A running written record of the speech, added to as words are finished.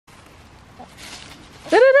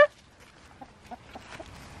There, there.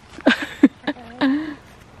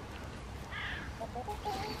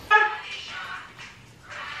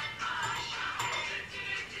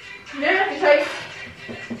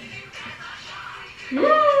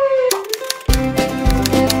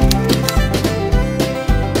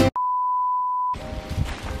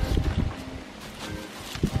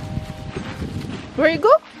 Where you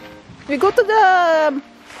go? We go to the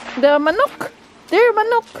manok. There,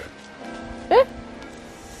 manok. Eh?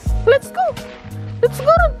 Let's go. Let's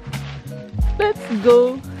go. Let's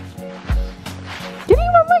go. Diri,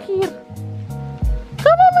 mama here.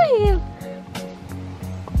 Come, mama here.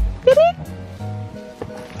 Diri.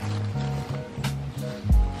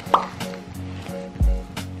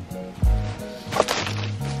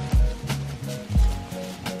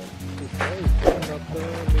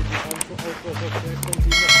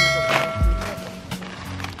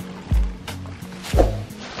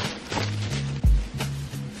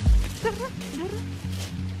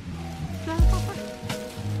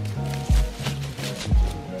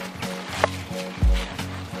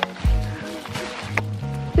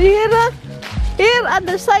 Here,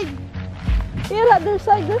 other side. Here, other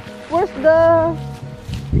side. Where's the?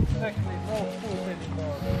 Exactly, no food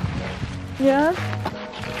anymore. Yeah.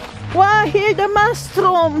 Wow, here the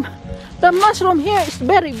mushroom. The mushroom here is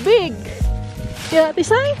very big. Yeah, this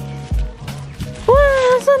side.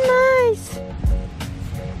 Wow, so nice.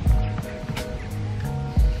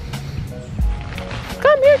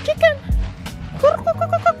 Come here, chicken.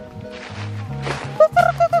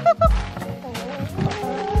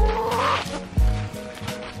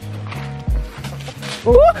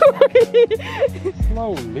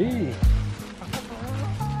 Slowly.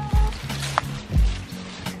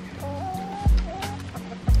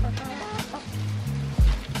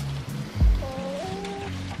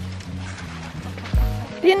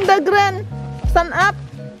 In the grand, stand up.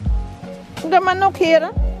 The manok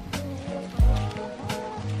here.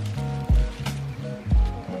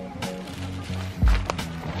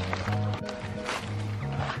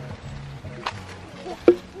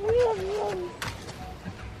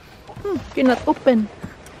 Cannot open.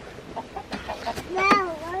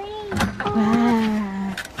 Wow.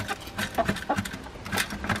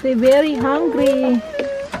 They're very hungry.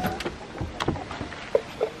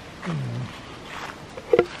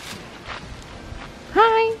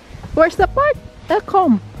 Hi. Where's the part?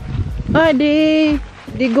 Come. They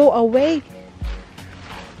go away.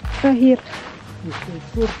 Here.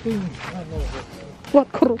 What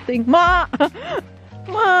cropping? Ma.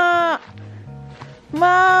 Ma.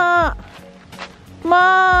 Ma.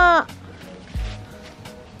 Ma.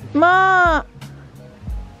 Ma.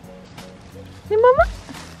 See, mama?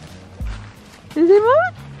 You see,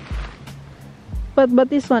 mama? But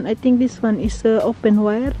this one, I think this one is open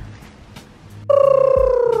wire.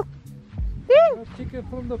 Chicken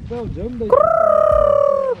from the Belgium, they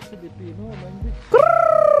Filipino language.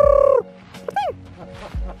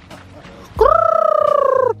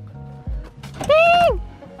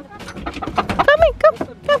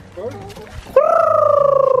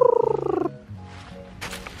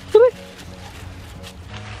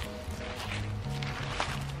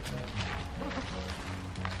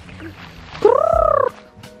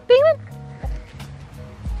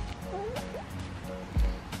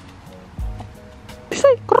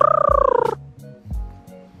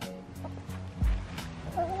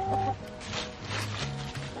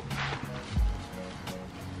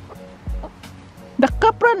 The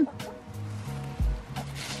kapran.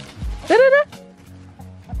 There.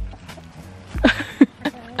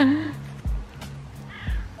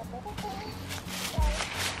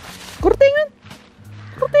 Kurting man.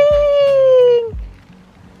 Kurting.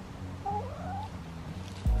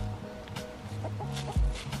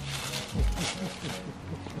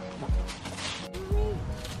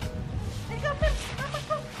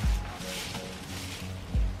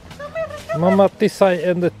 Mama Tisai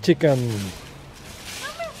and the chicken.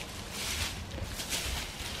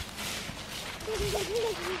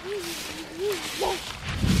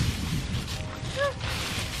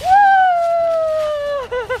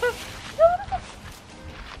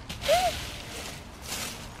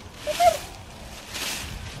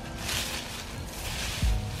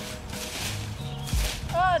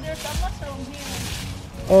 Oh, there's a mushroom here.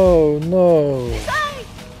 Oh no.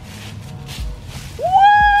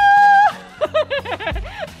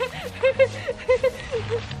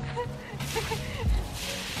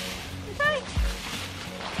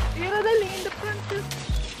 You're really in the front.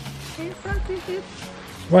 In front is it?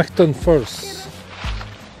 Whackton first.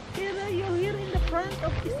 You're in the front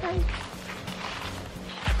of the side.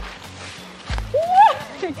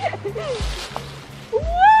 Wow!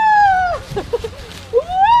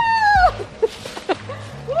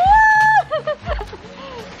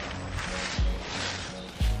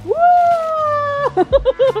 Wow!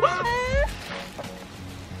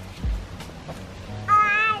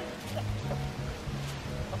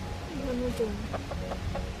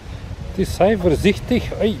 Tisai,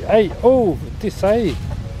 voorzichtig. Ai, ai, oh, Tisai.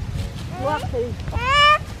 Wacht even.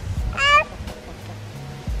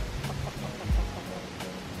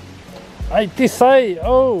 Ai, Tisai,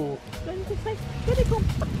 oh. Kijk, kom.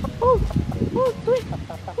 Oh, oh,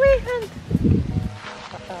 twee hand.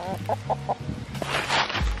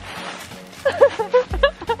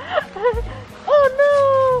 Oh no!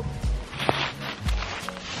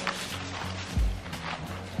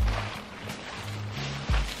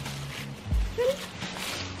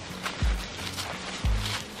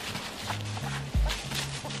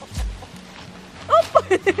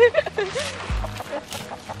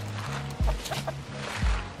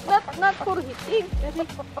 Not for hitting.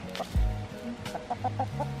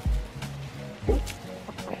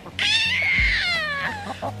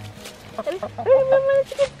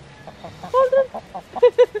 Hold on.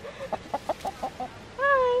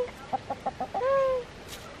 Hi.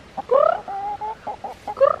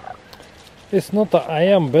 It's not the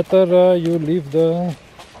ayam. Better you leave the.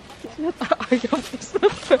 It's not ayam. It's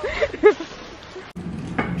not.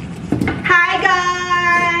 Hi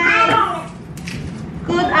guys.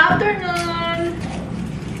 Good afternoon.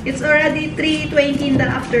 It's already 3:20 in the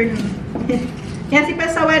afternoon. Yan si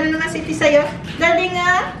Pasawa na naman si Tisayo. Dali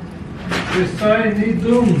nga. Tisai, need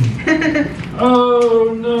them.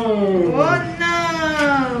 Oh no. Oh no.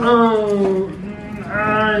 Oh.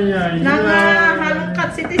 Ay, ay, ay. Nangahalungkat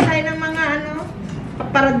si Tisay ng mga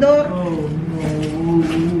aparador. Oh no.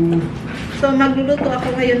 So magluluto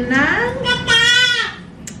ako ngayon ng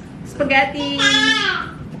spaghetti.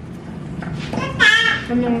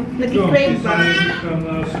 Nag-crave ba? Ik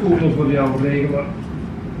kan schoenen voor jou regelen.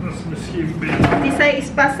 Dat is misschien beter. Tisay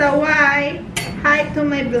is pasaway. Hi to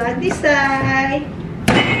my vlog, Tisay.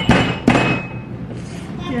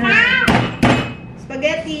 Yeah.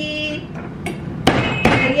 Spaghetti.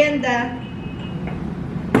 Merienda.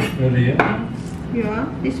 Merienda?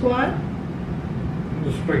 Yeah, this one.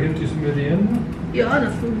 De spaghetti is merienda? Yeah,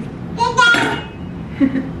 natuurlijk.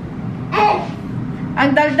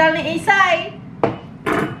 Ang daldal ni Isay.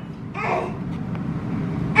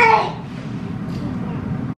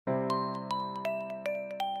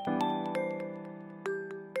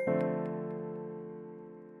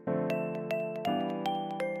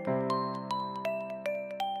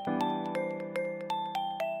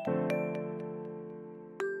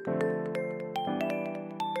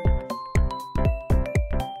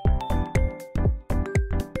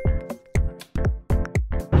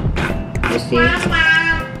 See?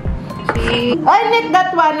 Oh, need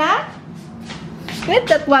that one, ha? Need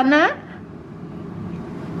that one, ha?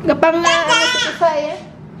 Gapang na, ano sa Tisay, eh?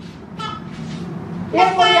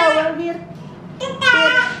 Here, Kuya, we're here.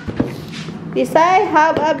 Here. Tisay,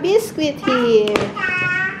 have a biscuit here.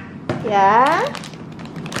 Yeah?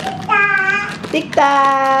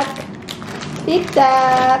 Tik-tak.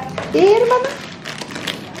 Tik-tak. Here, mama.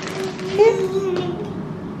 Here.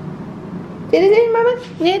 Tiri, mama.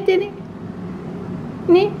 Here, tiri.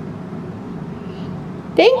 Ni.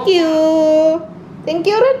 Thank you. Thank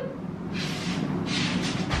you, Ren.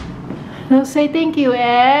 No, say thank you,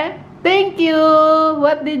 eh? Thank you.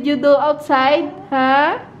 What did you do outside?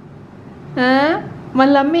 Ha? Ha?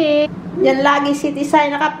 Malamig. Yan lagi si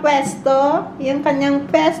Tisay nakapwesto. Yung kanyang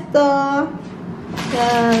pwesto.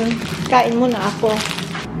 Yan. Kain muna ako.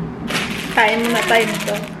 Kain muna tayo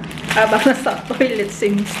nito. Habang nasa toilet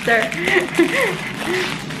si Mister.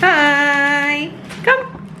 Hi!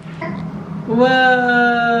 Come! Wow!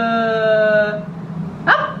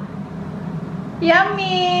 Up!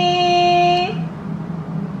 Yummy!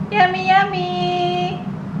 Yummy, yummy!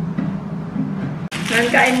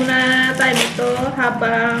 Kain muna tayo nito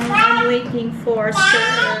habang I'm waiting for Sir.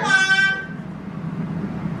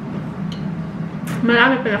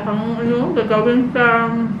 Marami pala kang gagawin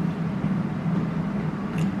sa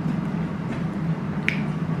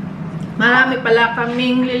marami pala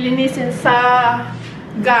kaming lilinisin sa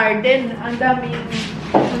garden. Ang daming,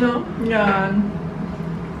 yan.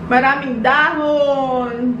 Maraming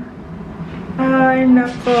dahon. Ay,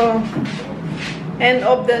 nako. End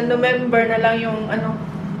of the November na lang yung,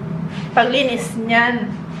 paglinis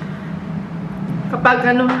niyan. Kapag,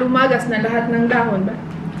 lumagas na lahat ng dahon ba?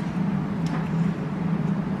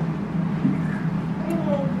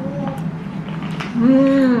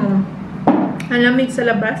 Ang lamig sa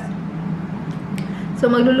labas.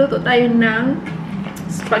 So, magluluto tayo ng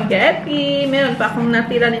spaghetti. Meron pa akong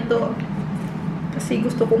natira nito. Kasi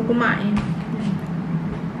gusto kong kumain.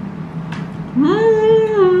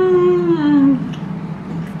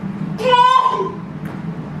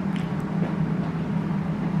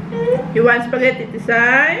 You want spaghetti,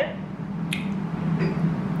 Tisay?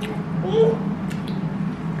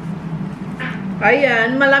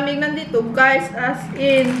 Ayan, malamig nandito, guys. As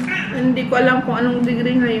in, hindi ko alam kung anong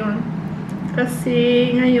degree ngayon.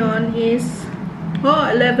 Kasi ngayon is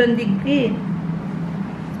 11 degree.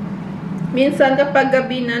 Minsan kapag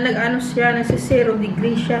gabi na, nag-ano siya, nagsi 0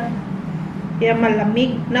 degree siya. Kaya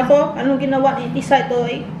malamig. Nako, anong ginawa ni Tisay ito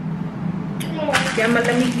eh? Kaya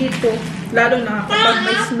malamig dito. Lalo na kapag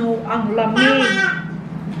may snow, ang lamig.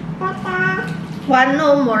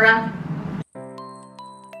 Wano, Mora?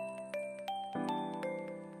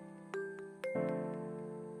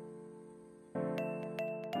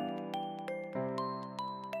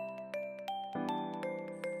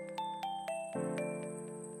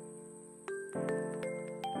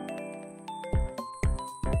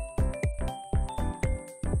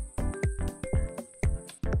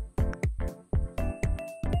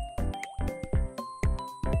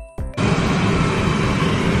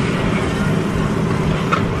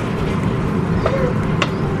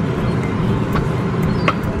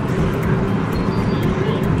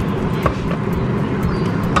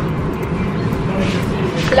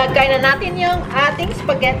 Lagay na natin yung ating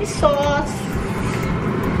spaghetti sauce.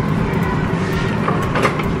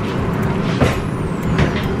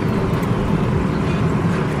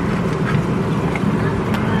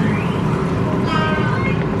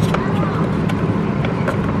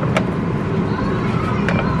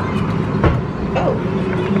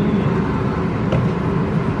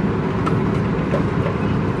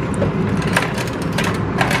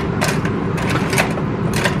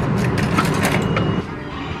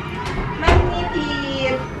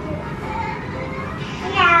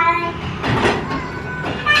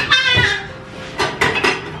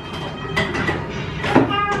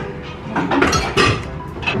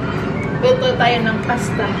 Luto tayo ng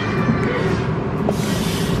pasta.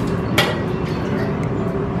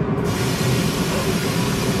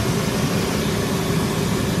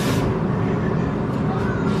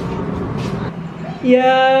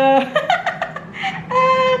 Yeah.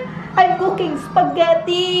 I'm cooking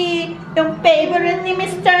spaghetti. Yung favorite ni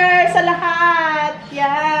Mr. sa lahat.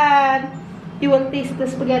 Yan. You will taste the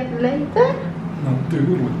spaghetti later?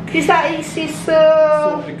 Natuurlijk. Tisay is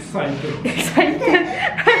So excited. excited.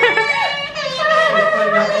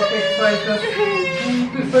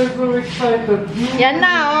 Tisay so excited. Yan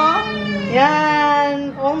na, oh.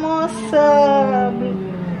 Yan. Almost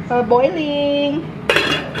boiling.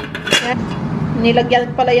 Yan.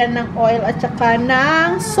 Nilagyan pala yan ng oil at saka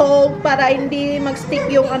ng salt para hindi mag-stick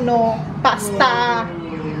yung pasta.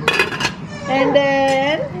 And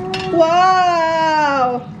then,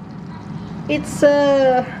 wow! It's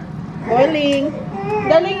boiling.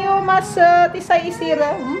 Galing yung mas Tisay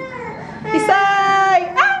isira. Tisay!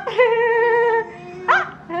 Ah!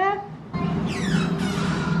 Ah!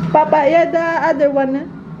 Papaya, the other one.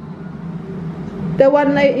 The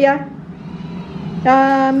one, yeah.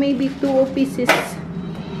 Maybe 2 pieces.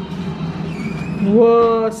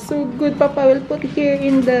 Wow, so good. Papa will put here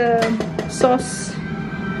in the sauce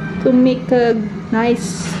to make a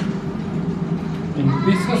nice. In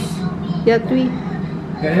pieces? Yeah, 3.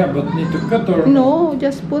 Yeah, but need to cut or? No,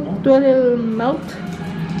 just put to a little melt.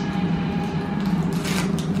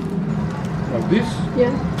 Like this?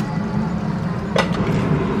 Yeah.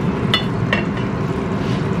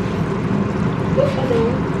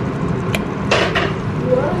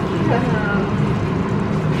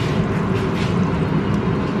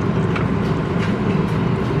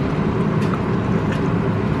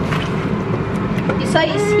 Isa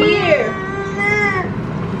is here.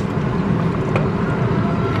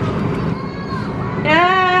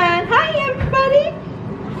 And hi everybody.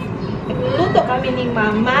 Nagluto kami ni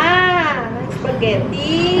Mama ng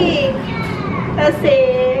spaghetti. Kasi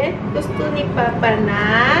gusto ni Papa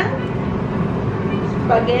ng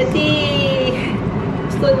spaghetti.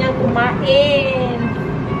 Gusto niyang kumain.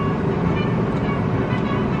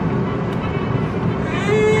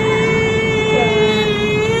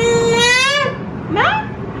 Ma?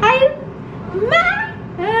 Hi? Ma?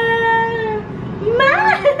 Ma?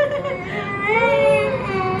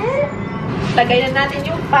 Lagay na natin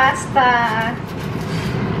yung pasta.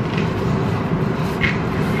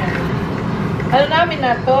 Ano namin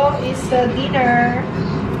na to is dinner.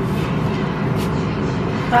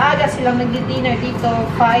 Maaga silang nag-dinner dito,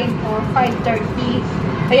 5 or 5:30.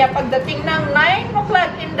 Kaya pagdating ng 9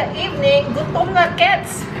 o'clock in the evening, gutom na,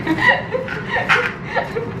 kids.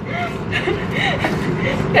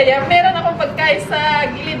 Kaya meron akong pagkain sa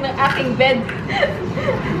gilid ng aking bed.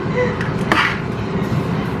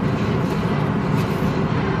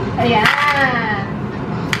 Ayan.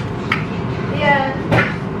 Ayan.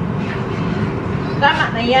 Tama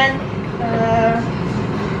na yan.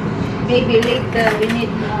 Maybe later we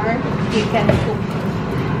need more. We can cook.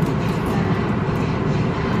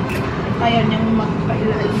 Ayaw niyang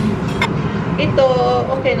magpailalim. Ito,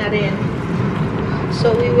 okay na rin.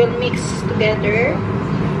 So, we will mix together.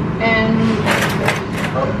 And,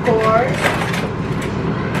 of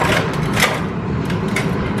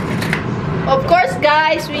course,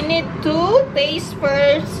 guys, we need to taste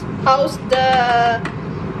first. How's the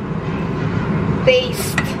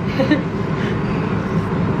taste?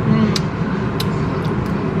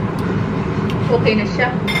 Okay na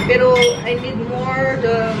siya. Pero, I need more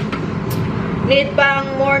need pa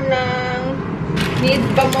more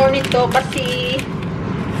nito kasi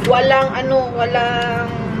wala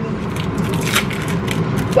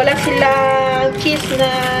silang cheese na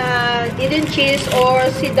hidden cheese or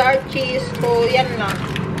cheddar cheese. So, yan lang.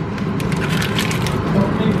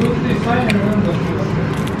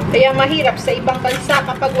 Kaya mahirap sa ibang bansa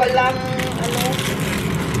kapag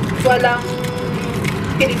walang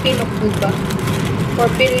Filipino food ba? Or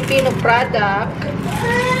Filipino product.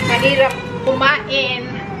 Mahirap kumain.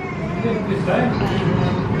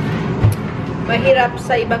 Mahirap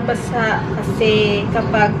sa ibang bansa kasi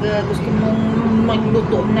kapag gusto mong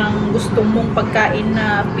magluto ng gusto mong pagkain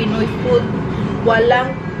na Pinoy food,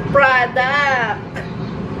 walang product.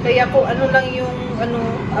 Kaya kung ano lang yung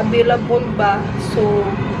available ba, so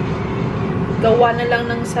gawa na lang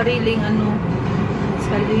ng sariling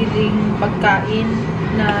pagkain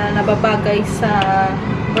na nababagay sa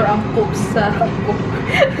or angkop sa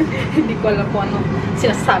hindi ko alam kung ano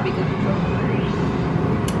sinasabi ko dito.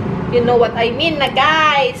 You know what I mean na,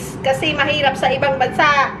 guys. Kasi mahirap sa ibang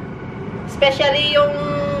bansa. Especially yung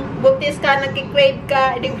buntis ka, nagki-crave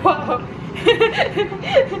ka. Hindi wow.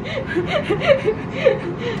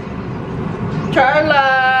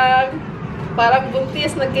 Charlang. Parang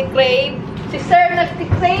buntis, nagki-crave. Si Sir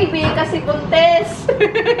nagki-crave eh, kasi buntis.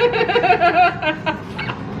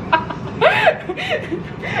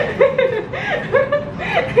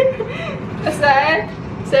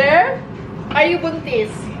 Sir? Are you buntis?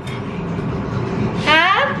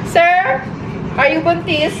 Ha? Sir? Are you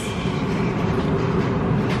buntis?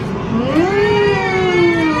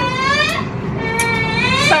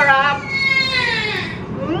 Sarap.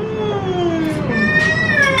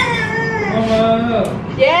 Mama.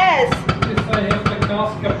 Yes. Jag heter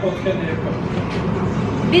ganska på Fredrika.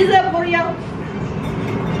 Visa börjar.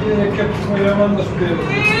 Jag köpte några andra spel.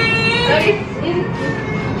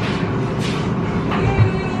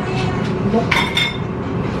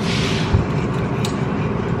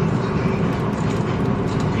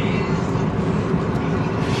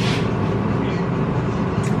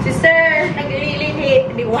 Si Sir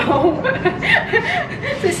naglilihi. Di wow.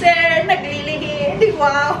 Si Sir naglilihi. Di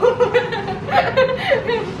wow.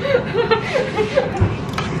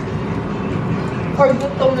 Or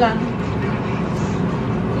gutom lang.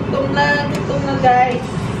 Gutom na guys.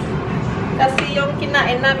 Kasi yung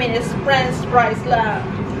kinain namin is french fries lang.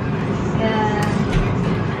 Yan.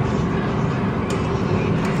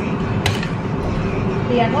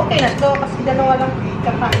 Yan, okay na to kasi dalawa lang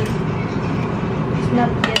kakain. It's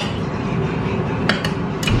not yet.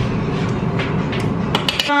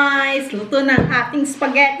 Guys, luto ng ating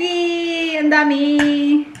spaghetti. Ang dami.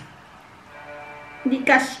 Hindi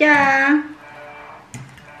kasya.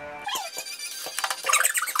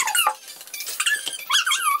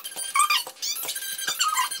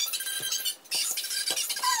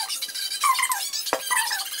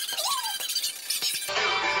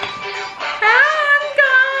 Ayan,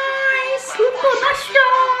 guys. Luto na siya.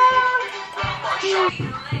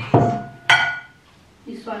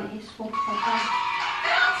 This one is for Papa.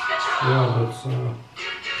 Yeah, that's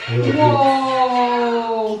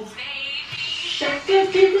Wow!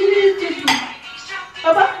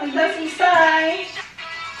 Aba, nagdasisay.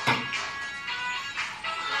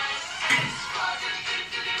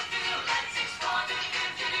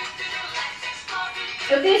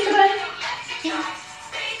 So this one,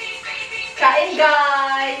 kain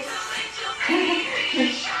guys.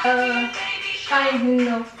 Kain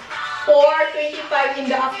no. 4:25 in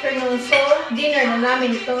the afternoon. So, dinner na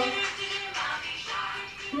namin ito.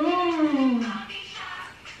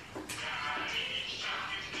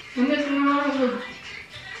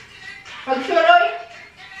 Pagsuroy.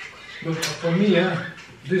 But for me,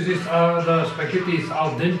 this is the spaghetti is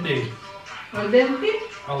al dente. Al dente.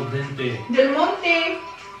 Al dente. Del Monte.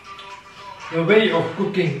 The way of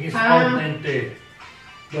cooking is al dente.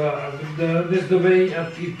 This is the way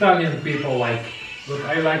that Italian people like. But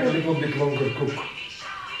I like a little bit longer cook.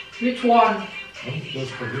 Which one? The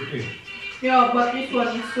spaghetti. Yeah, but this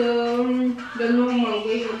one is the normal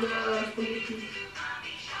way of the spaghetti.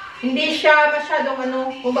 Hindi siya masyadong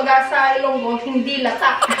ano, kumbaga sa Ilonggo, hindi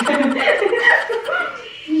lata.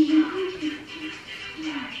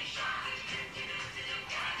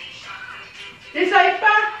 Decide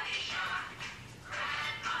pa?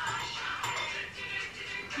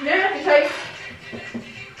 Yeah, decide.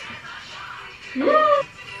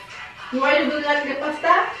 Why you don't like the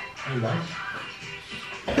pasta? I like.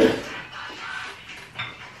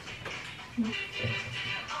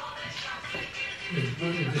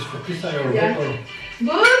 Is this for pizza or Yeah. what?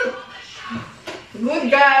 Good! Good,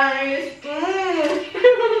 guys!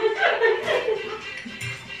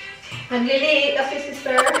 Naglilihi kasi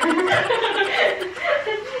sister.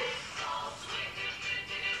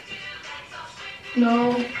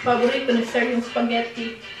 No, paborito ni sir yung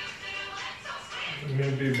spaghetti.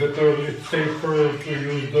 Maybe better, it's safer to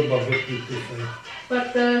use the spaghetti pizza.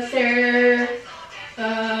 But sir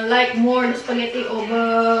like more the spaghetti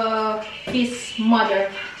over his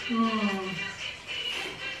mother.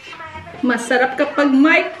 Masarap kapag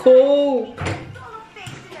may Coke.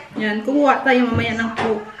 Yan, kukuha tayo mamaya ng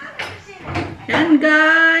Coke. Yan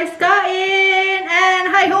guys, kain! And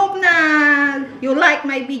I hope na you like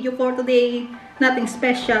my video for today. Nothing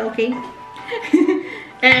special, okay?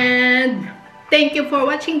 And thank you for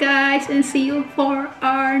watching guys, and see you for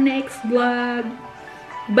our next vlog.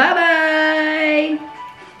 Bye-bye!